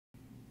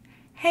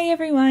Hey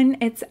everyone,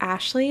 it's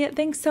Ashley.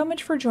 Thanks so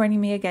much for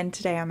joining me again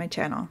today on my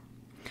channel.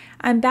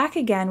 I'm back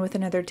again with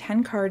another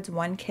 10 cards,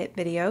 1 kit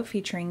video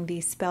featuring the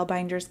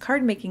Spellbinders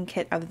card making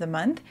kit of the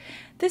month.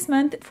 This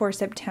month for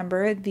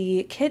September,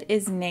 the kit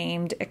is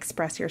named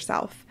Express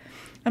Yourself.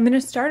 I'm going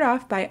to start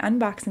off by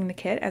unboxing the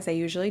kit as I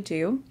usually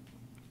do.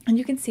 And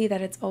you can see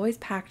that it's always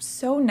packed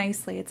so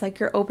nicely. It's like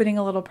you're opening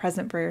a little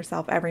present for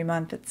yourself every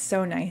month. It's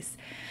so nice.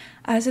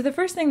 So the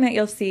first thing that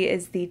you'll see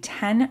is the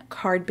 10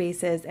 card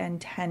bases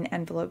and 10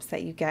 envelopes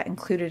that you get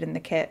included in the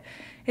kit.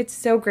 It's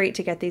so great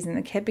to get these in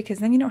the kit because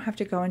then you don't have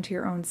to go into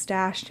your own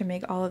stash to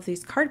make all of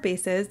these card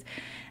bases,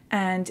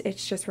 and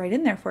it's just right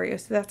in there for you.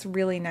 So that's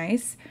really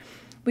nice.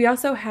 We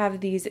also have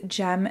these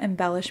gem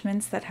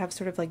embellishments that have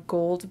sort of like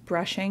gold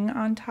brushing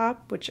on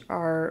top, which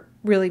are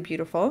really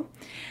beautiful.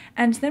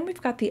 And then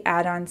we've got the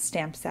add-on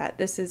stamp set.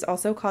 This is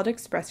also called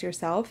Express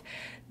Yourself.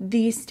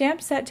 The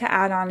stamp set to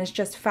add on is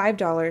just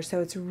 $5,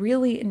 so it's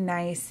really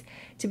nice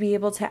to be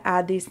able to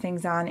add these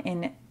things on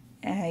in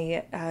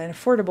an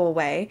affordable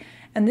way.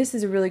 And this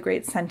is a really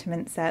great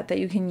sentiment set that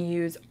you can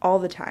use all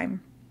the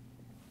time.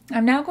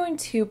 I'm now going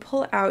to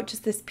pull out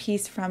just this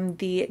piece from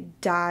the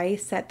die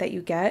set that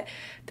you get.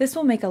 This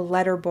will make a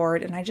letter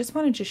board, and I just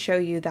wanted to show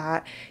you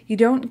that you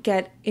don't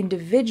get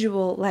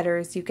individual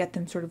letters, you get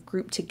them sort of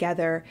grouped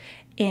together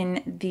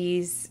in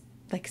these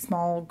like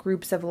small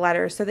groups of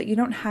letters so that you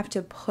don't have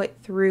to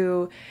put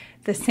through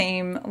the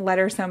same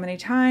letter so many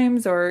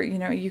times, or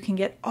you can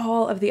get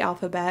all of the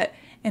alphabet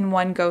in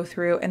one go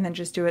through and then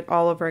just do it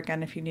all over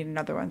again if you need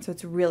another one. So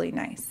it's really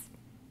nice.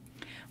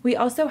 We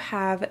also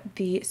have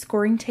the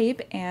scoring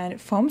tape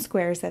and foam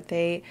squares that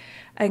they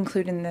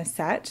include in the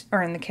set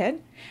or in the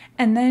kit.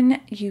 And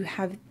then you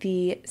have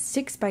the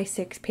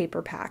 6x6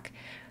 paper pack.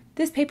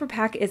 This paper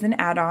pack is an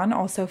add-on,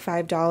 also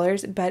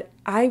 $5, but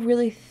I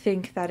really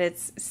think that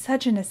it's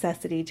such a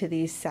necessity to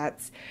these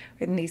sets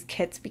and these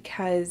kits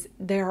because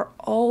they're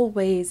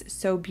always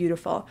so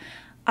beautiful.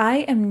 I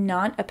am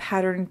not a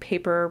pattern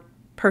paper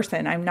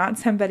person. I'm not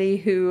somebody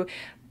who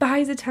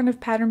buys a ton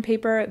of pattern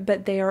paper,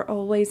 but they are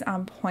always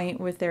on point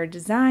with their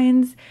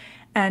designs,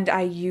 and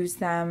I use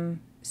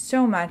them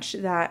so much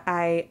that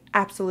I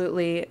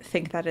absolutely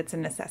think that it's a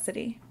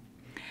necessity.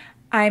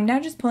 I'm now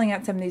just pulling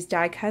out some of these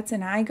die cuts,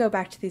 and I go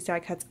back to these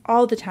die cuts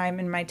all the time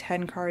in my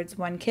 10 cards,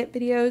 1 kit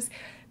videos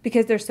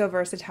because they're so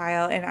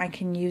versatile and I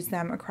can use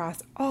them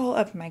across all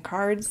of my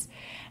cards.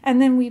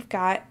 And then we've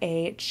got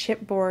a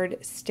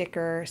chipboard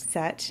sticker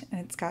set, and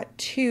it's got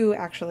 2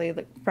 actually,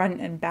 like front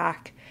and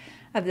back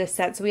of this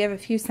set. So we have a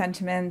few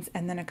sentiments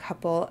and then a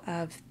couple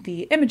of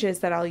the images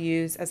that I'll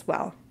use as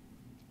well.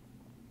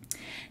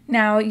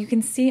 Now you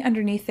can see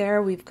underneath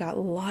there we've got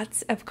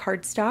lots of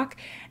cardstock,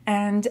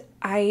 and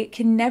I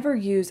can never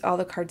use all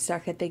the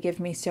cardstock that they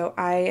give me, so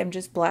I am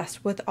just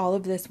blessed with all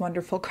of this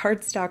wonderful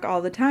cardstock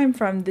all the time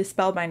from the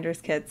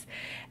Spellbinders kits,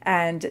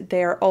 and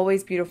they're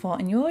always beautiful,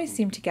 and you always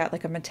seem to get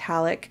like a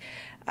metallic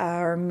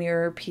or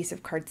mirror piece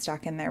of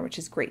cardstock in there, which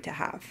is great to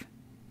have.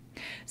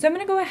 So I'm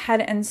going to go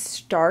ahead and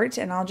start,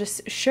 and I'll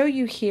just show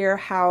you here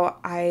how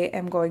I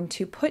am going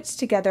to put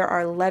together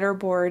our letter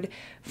board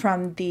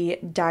from the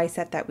die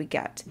set that we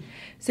get.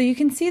 So you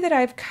can see that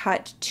I've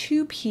cut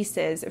 2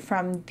 pieces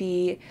from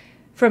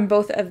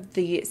both of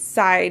the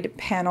side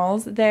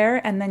panels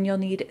there, and then you'll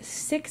need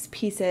 6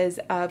 pieces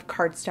of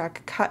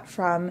cardstock cut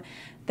from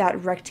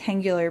that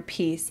rectangular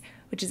piece,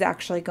 which is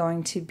actually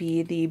going to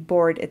be the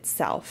board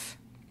itself.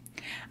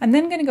 I'm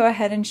then going to go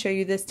ahead and show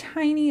you this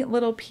tiny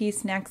little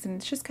piece next, and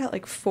it's just got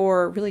like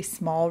 4 really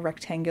small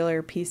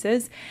rectangular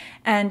pieces,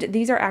 and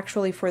these are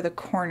actually for the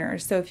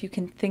corners. So if you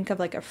can think of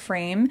like a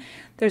frame,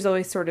 there's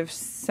always sort of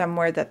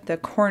somewhere that the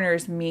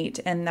corners meet,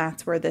 and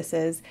that's where this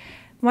is.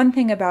 One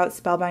thing about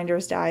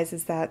Spellbinders dies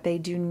is that they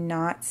do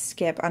not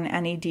skip on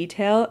any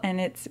detail, and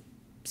it's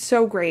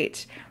so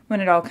great when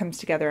it all comes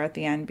together at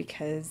the end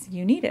because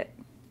you need it.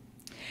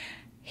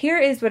 Here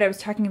is what I was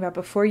talking about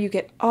before. You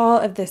get all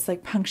of this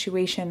like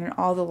punctuation and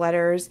all the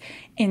letters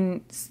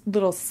in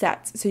little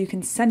sets, so you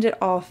can send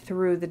it all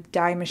through the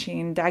die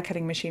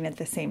cutting machine at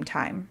the same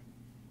time.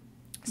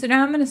 So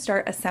now I'm going to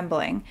start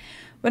assembling.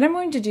 What I'm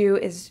going to do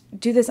is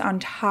do this on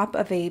top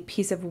of a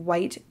piece of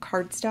white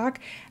cardstock,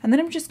 and then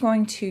I'm just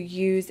going to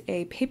use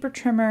a paper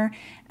trimmer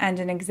and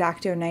an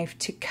X-Acto knife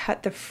to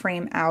cut the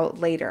frame out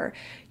later.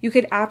 You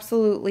could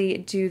absolutely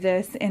do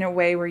this in a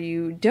way where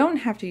you don't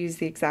have to use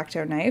the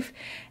X-Acto knife,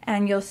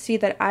 and you'll see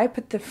that I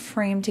put the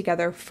frame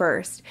together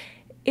first.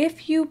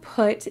 If you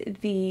put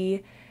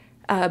the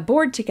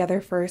board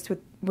together first,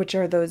 which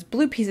are those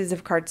blue pieces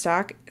of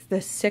cardstock, the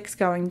 6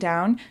 going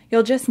down,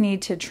 you'll just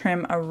need to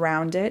trim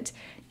around it.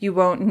 You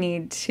won't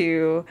need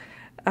to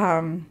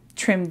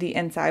trim the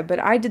inside, but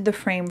I did the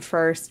frame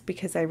first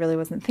because I really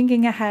wasn't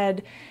thinking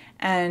ahead,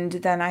 and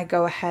then I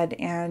go ahead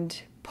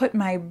and put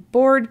my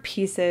board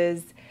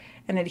pieces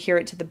and adhere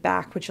it to the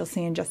back, which you'll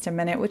see in just a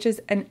minute, which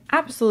is an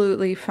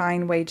absolutely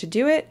fine way to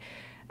do it.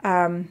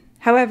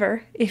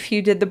 However, if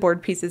you did the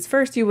board pieces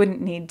first, you wouldn't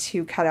need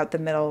to cut out the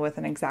middle with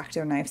an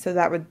X-Acto knife, so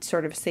that would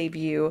sort of save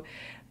you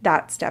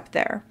that step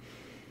there.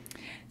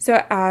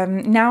 So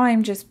now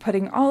I'm just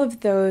putting all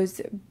of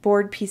those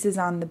board pieces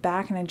on the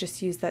back, and I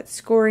just use that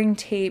scoring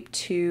tape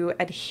to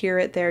adhere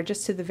it there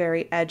just to the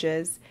very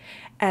edges.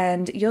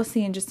 And you'll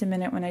see in just a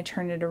minute when I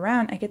turn it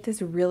around, I get this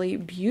really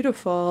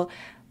beautiful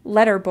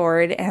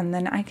letterboard, and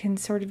then I can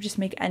sort of just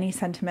make any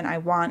sentiment I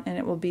want, and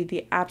it will be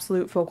the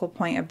absolute focal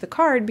point of the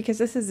card, because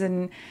this is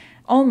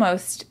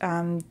almost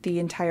the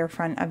entire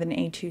front of an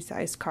A2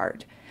 size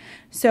card.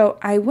 So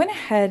I went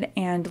ahead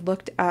and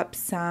looked up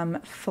some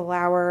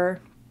flower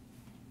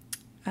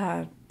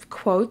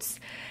quotes,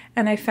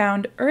 and I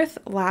found "Earth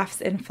laughs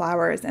in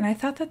flowers," and I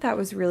thought that that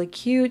was really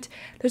cute.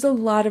 There's a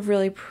lot of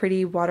really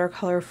pretty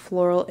watercolor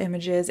floral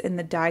images in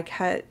the die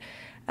cut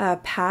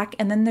pack,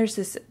 and then there's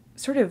this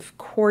sort of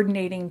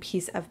coordinating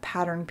piece of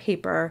pattern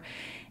paper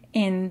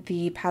in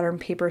the pattern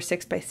paper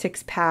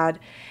 6x6 pad,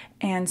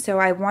 and so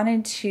I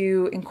wanted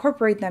to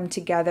incorporate them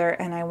together,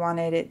 and I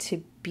wanted it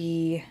to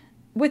be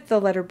with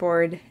the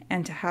letterboard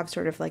and to have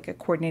sort of like a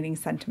coordinating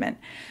sentiment.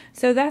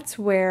 So that's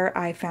where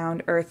I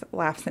found "Earth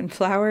Laughs in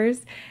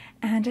Flowers,"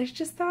 and I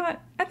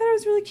thought it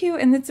was really cute,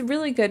 and it's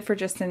really good for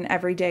just an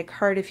everyday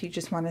card if you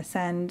just want to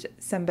send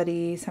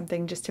somebody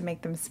something just to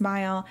make them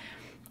smile.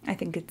 I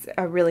think it's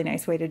a really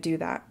nice way to do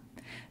that.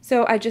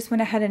 So I just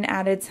went ahead and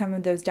added some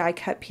of those die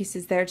cut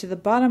pieces there to the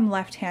bottom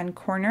left hand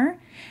corner,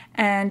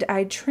 and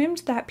I trimmed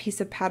that piece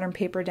of pattern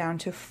paper down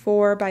to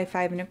 4 by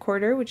 5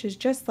 1/4, which is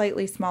just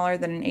slightly smaller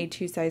than an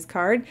A2 size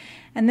card,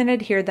 and then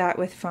adhered that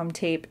with foam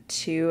tape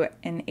to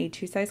an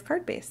A2 size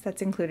card base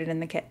that's included in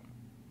the kit.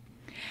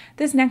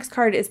 This next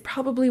card is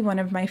probably one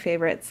of my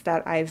favorites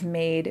that I've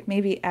made,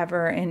 maybe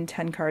ever, in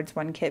 10 cards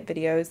 1 kit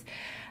videos.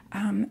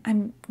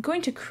 I'm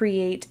going to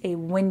create a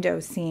window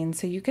scene.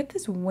 So you get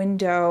this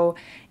window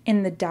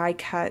in the die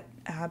cut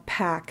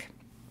pack,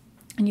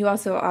 and you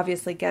also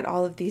obviously get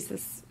all of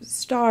these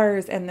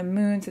stars and the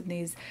moons and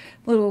these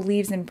little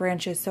leaves and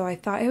branches. So I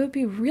thought it would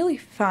be really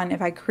fun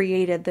if I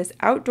created this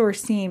outdoor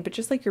scene, but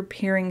just like you're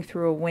peering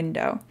through a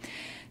window.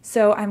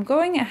 So I'm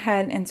going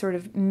ahead and sort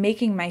of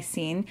making my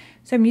scene.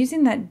 So I'm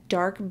using that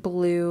dark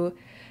blue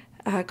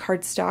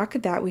cardstock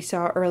that we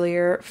saw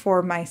earlier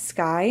for my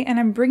sky, and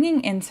I'm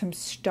bringing in some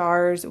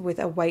stars with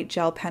a white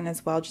gel pen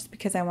as well, just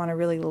because I want to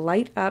really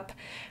light up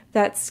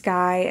that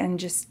sky, and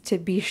just to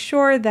be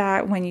sure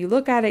that when you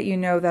look at it, you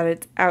know that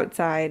it's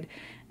outside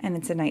and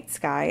it's a night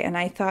sky. And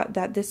I thought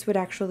that this would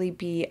actually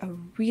be a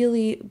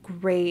really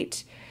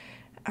great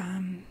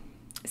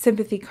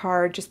sympathy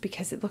card, just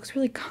because it looks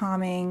really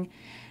calming.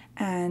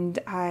 And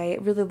I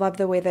really love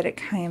the way that it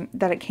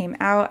came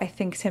out. I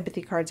think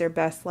sympathy cards are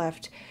best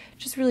left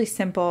just really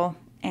simple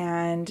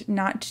and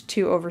not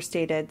too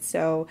overstated.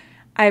 So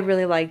I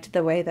really liked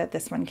the way that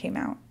this one came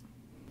out.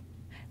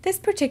 This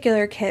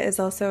particular kit is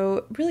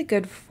also really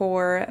good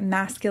for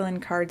masculine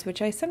cards,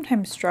 which I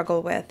sometimes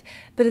struggle with,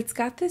 but it's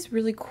got this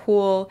really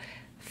cool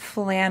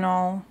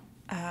flannel,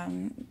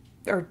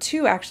 or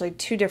two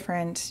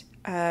different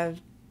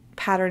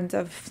patterns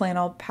of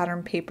flannel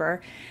pattern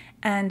paper,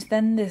 and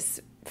then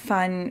this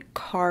fun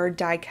card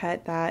die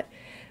cut that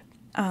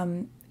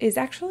is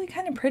actually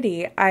kind of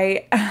pretty.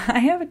 I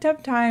have a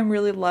tough time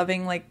really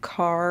loving like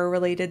car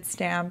related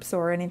stamps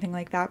or anything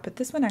like that, but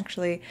this one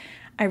actually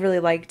I really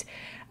liked.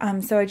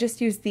 So I just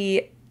used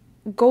the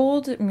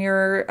gold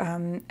mirror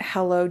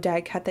hello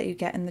die cut that you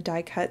get in the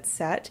die cut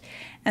set,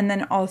 and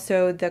then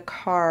also the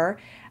car.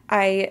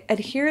 I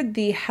adhered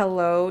the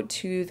hello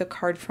to the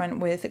card front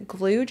with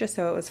glue just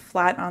so it was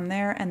flat on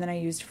there, and then I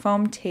used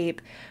foam tape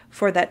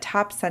for that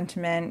top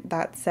sentiment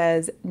that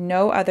says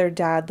 "No other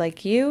dad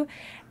like you,"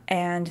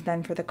 and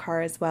then for the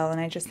car as well.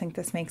 And I just think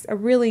this makes a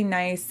really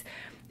nice,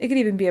 it could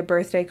even be a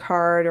birthday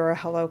card or a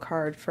hello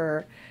card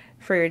for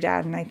your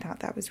dad, and I thought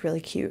that was really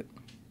cute.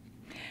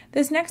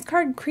 This next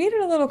card created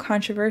a little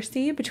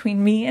controversy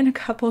between me and a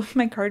couple of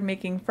my card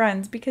making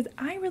friends because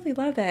I really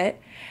love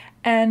it,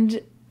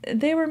 and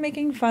they were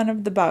making fun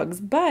of the bugs,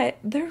 but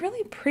they're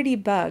really pretty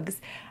bugs.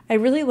 I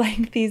really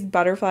like these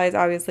butterflies.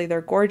 Obviously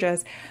they're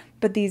gorgeous,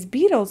 but these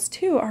beetles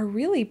too are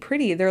really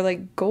pretty. They're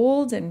like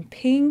gold and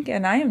pink,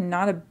 and I am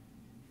not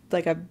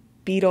a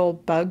beetle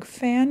bug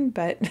fan,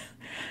 but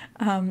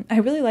I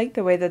really like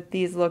the way that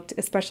these looked,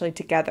 especially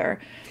together.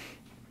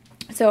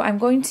 So I'm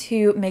going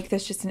to make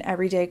this just an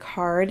everyday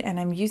card,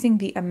 and I'm using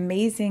the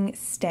Amazing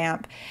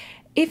stamp.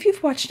 If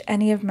you've watched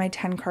any of my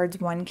 10 cards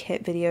 1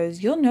 kit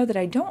videos, you'll know that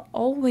I don't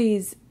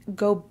always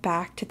go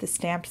back to the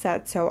stamp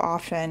set so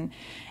often,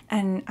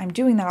 and I'm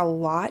doing that a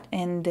lot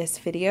in this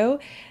video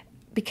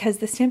because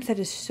the stamp set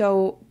is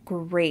so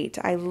great.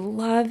 I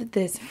love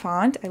this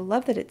font. I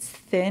love that it's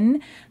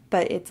thin,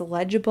 but it's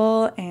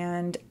legible,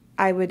 and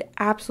I would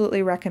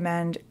absolutely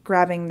recommend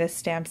grabbing this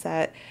stamp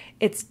set.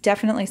 It's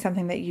definitely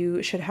something that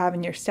you should have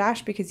in your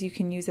stash because you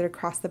can use it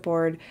across the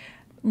board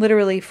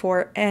literally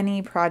for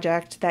any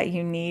project that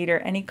you need or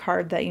any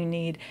card that you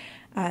need.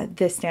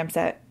 This stamp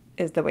set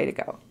is the way to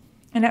go.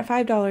 And at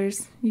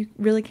 $5, you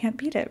really can't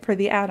beat it for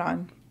the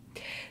add-on.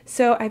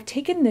 So I've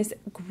taken this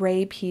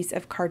gray piece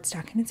of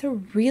cardstock, and it's a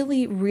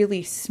really,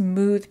 really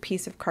smooth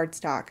piece of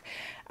cardstock.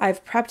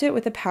 I've prepped it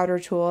with a powder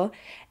tool,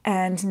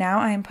 and now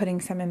I'm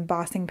putting some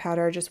embossing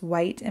powder, just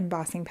white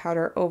embossing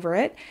powder over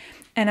it.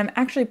 And I'm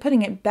actually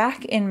putting it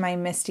back in my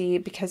MISTI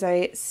because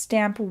I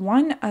stamp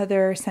one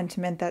other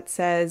sentiment that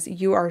says,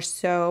 "You are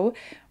so,"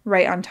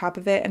 right on top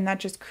of it, and that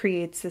just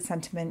creates the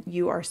sentiment,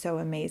 "You are so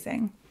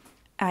amazing."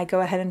 I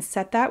go ahead and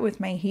set that with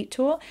my heat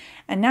tool,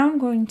 and now I'm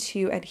going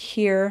to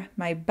adhere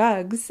my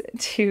bugs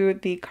to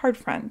the card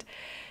front.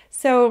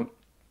 So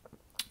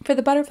for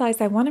the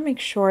butterflies, I want to make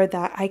sure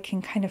that I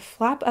can kind of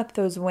flap up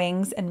those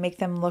wings and make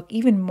them look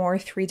even more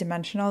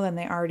three-dimensional than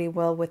they already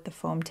will with the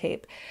foam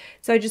tape.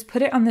 So I just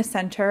put it on the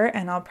center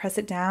and I'll press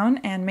it down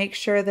and make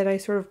sure that I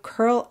sort of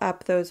curl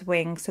up those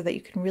wings so that you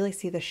can really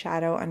see the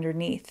shadow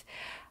underneath.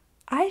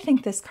 I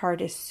think this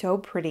card is so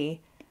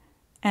pretty,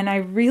 and I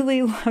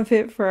really love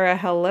it for a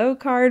hello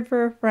card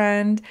for a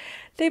friend.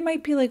 They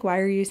might be like, "Why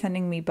are you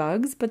sending me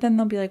bugs?" But then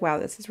they'll be like, "Wow,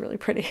 this is really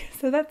pretty."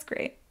 So that's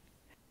great.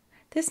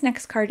 This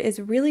next card is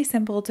really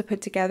simple to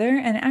put together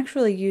and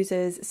actually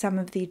uses some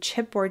of the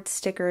chipboard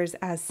stickers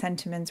as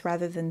sentiments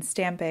rather than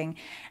stamping.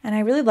 And I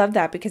really love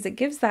that because it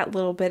gives that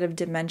little bit of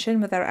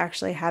dimension without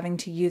actually having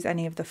to use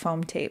any of the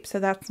foam tape. So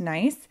that's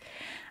nice.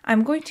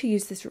 I'm going to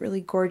use this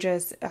really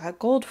gorgeous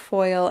gold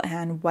foil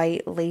and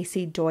white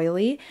lacy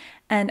doily,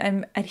 and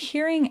I'm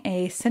adhering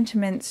a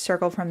sentiment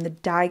circle from the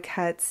Die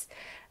Cuts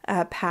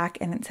pack,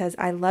 and it says,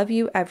 "I love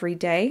you every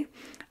day."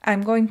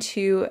 I'm going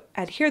to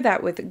adhere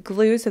that with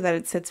glue so that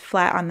it sits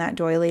flat on that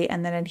doily,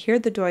 and then adhere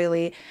the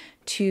doily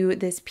to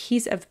this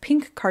piece of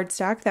pink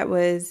cardstock that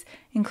was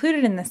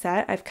included in the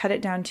set. I've cut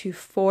it down to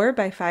 4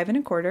 by 5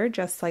 1/4,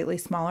 just slightly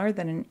smaller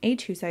than an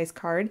A2 size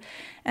card.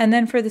 And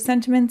then for the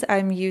sentiments,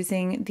 I'm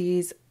using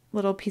these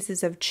little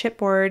pieces of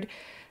chipboard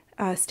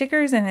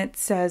stickers, and it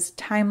says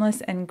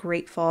 "Timeless and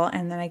Grateful,"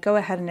 and then I go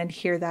ahead and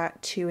adhere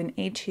that to an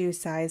A2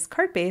 size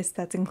card base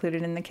that's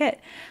included in the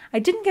kit. I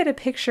didn't get a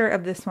picture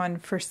of this one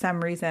for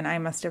some reason. I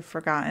must have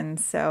forgotten,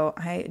 so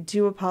I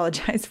do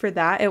apologize for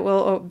that. It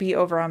will be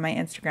over on my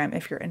Instagram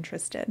if you're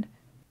interested.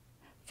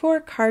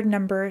 For card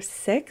number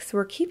 6,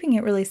 we're keeping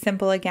it really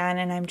simple again,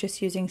 and I'm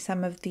just using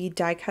some of the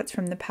die cuts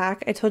from the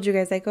pack. I told you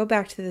guys I go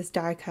back to this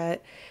die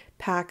cut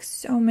pack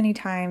so many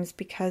times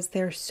because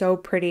they're so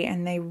pretty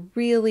and they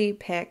really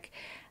pick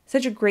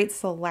such a great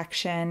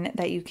selection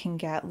that you can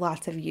get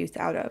lots of use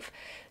out of.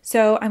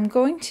 So I'm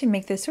going to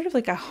make this sort of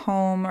like a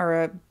home or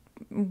a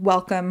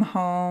welcome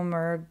home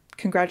or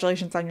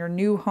congratulations on your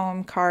new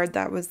home card.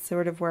 That was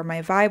sort of where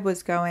my vibe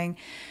was going.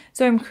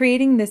 So I'm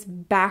creating this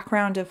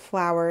background of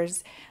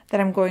flowers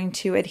that I'm going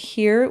to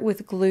adhere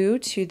with glue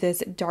to this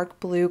dark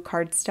blue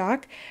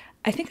cardstock.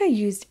 I think I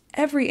used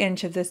every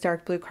inch of this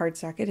dark blue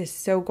cardstock. It is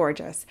so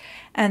gorgeous.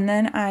 And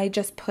then I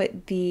just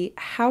put the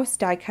house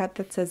die cut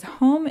that says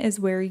 "Home is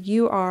where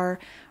you are"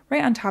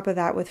 right on top of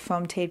that with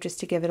foam tape just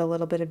to give it a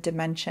little bit of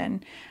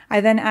dimension. I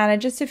then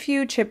added just a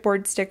few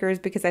chipboard stickers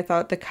because I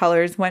thought the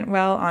colors went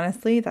well.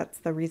 Honestly, that's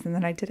the reason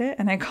that I did it,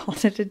 and I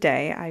called it a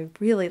day. I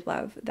really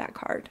love that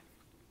card.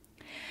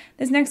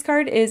 This next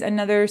card is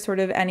another sort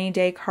of any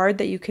day card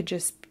that you could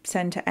just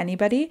send to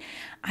anybody.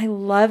 I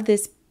love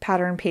this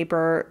pattern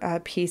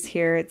paper piece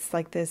here. It's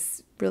like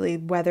this really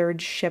weathered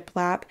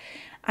shiplap.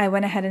 I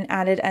went ahead and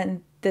added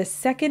the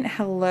second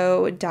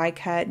hello die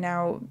cut.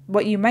 Now,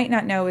 what you might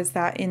not know is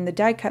that in the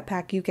die cut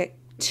pack, you get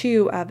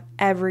 2 of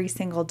every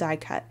single die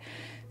cut.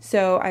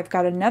 So I've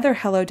got another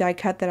hello die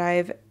cut that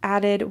I've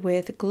added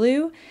with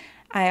glue.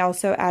 I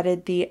also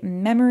added the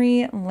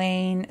memory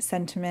lane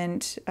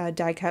sentiment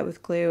die cut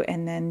with glue,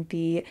 and then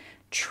the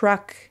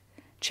truck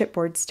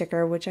chipboard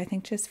sticker, which I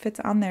think just fits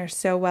on there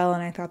so well,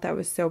 and I thought that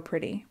was so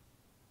pretty.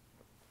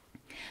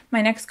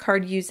 My next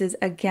card uses,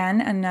 again,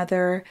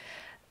 another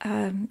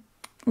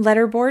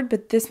letterboard,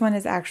 but this one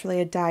is actually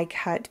a die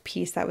cut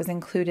piece that was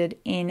included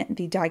in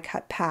the die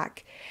cut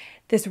pack.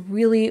 This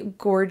really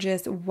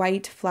gorgeous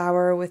white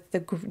flower with the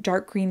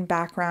dark green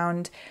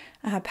background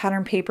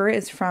pattern paper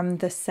is from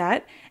the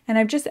set, and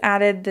I've just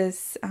added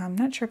this, I'm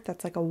not sure if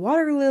that's like a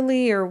water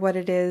lily or what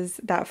it is,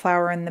 that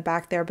flower in the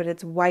back there, but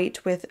it's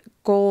white with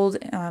gold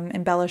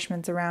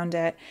embellishments around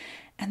it,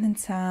 and then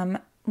some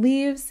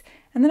leaves,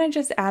 and then I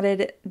just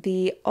added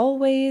the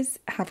 "Always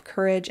Have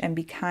Courage and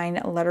Be Kind"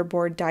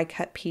 letterboard die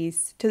cut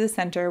piece to the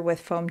center with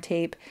foam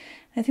tape.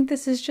 I think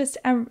this is just,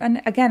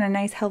 again, a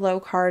nice hello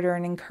card or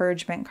an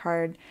encouragement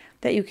card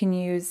that you can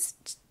use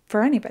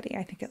for anybody.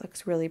 I think it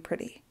looks really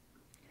pretty.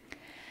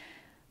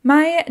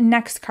 My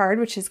next card,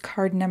 which is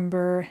card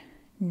number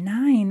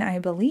 9, I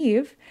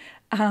believe,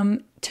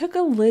 took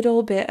a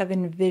little bit of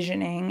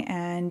envisioning,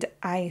 and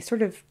I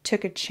sort of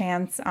took a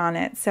chance on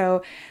it.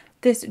 So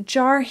this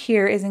jar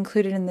here is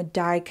included in the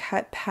die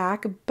cut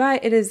pack,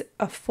 but it is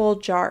a full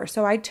jar.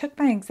 So I took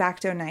my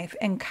X-Acto knife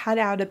and cut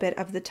out a bit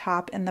of the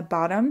top and the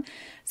bottom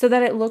so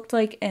that it looked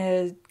like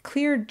a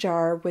clear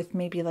jar with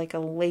maybe like a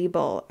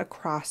label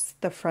across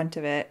the front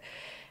of it.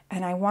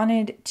 And I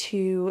wanted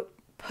to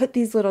put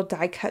these little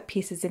die cut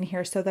pieces in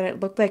here so that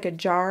it looked like a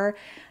jar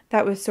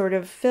that was sort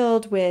of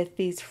filled with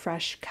these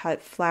fresh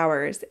cut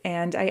flowers.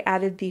 And I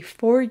added the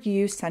 "For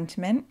You"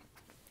 sentiment,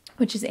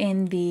 which is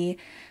in the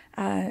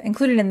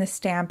included in the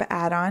stamp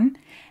add-on.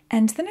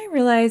 And then I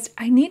realized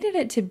I needed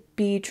it to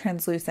be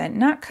translucent,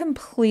 not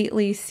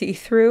completely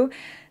see-through.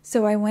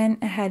 So I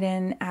went ahead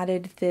and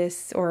added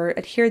this, or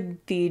adhered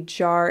the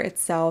jar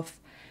itself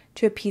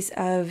to a piece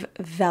of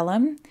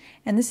vellum.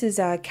 And this is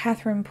a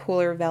Catherine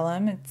Pooler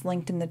vellum. It's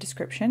linked in the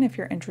description if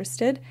you're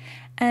interested.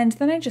 And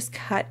then I just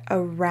cut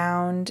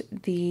around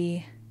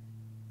the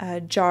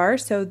jar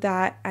so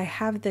that I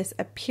have this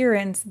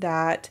appearance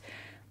that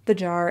the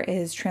jar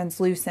is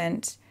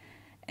translucent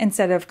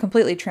instead of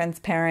completely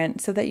transparent,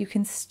 so that you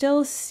can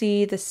still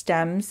see the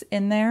stems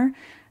in there,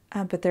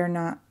 but they're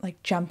not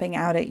like jumping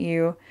out at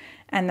you.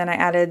 And then I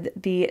added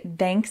the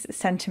thanks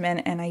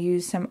sentiment, and I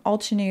used some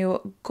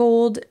Altenew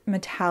gold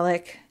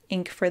metallic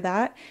ink for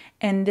that.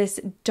 And this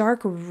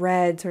dark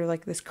red, sort of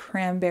like this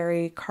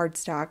cranberry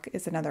cardstock,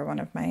 is another one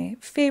of my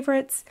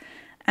favorites.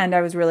 And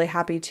I was really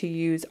happy to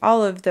use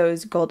all of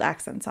those gold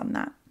accents on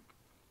that.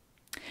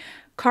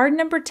 Card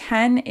number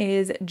 10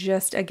 is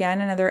just,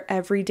 again, another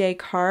everyday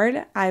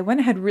card. I went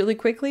ahead really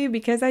quickly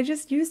because I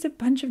just used a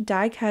bunch of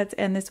die cuts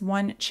and this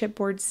one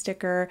chipboard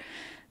sticker,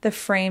 the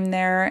frame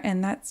there,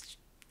 and that's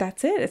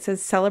it. It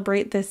says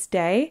celebrate this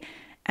day.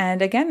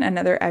 And again,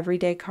 another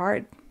everyday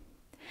card.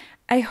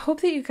 I hope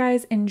that you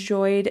guys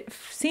enjoyed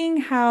seeing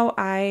how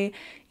I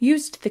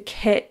used the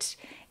kit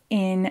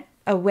in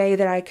a way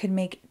that I could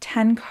make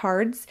 10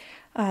 cards.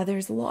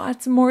 There's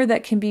lots more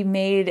that can be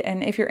made,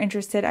 and if you're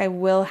interested, I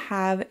will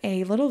have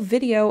a little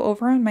video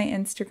over on my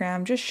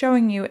Instagram just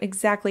showing you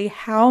exactly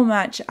how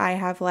much I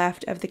have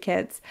left of the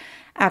kits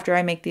after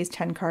I make these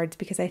 10 cards,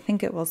 because I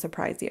think it will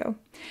surprise you.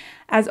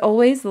 As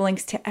always, the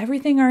links to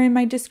everything are in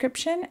my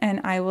description,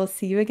 and I will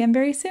see you again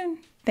very soon.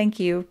 Thank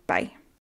you. Bye.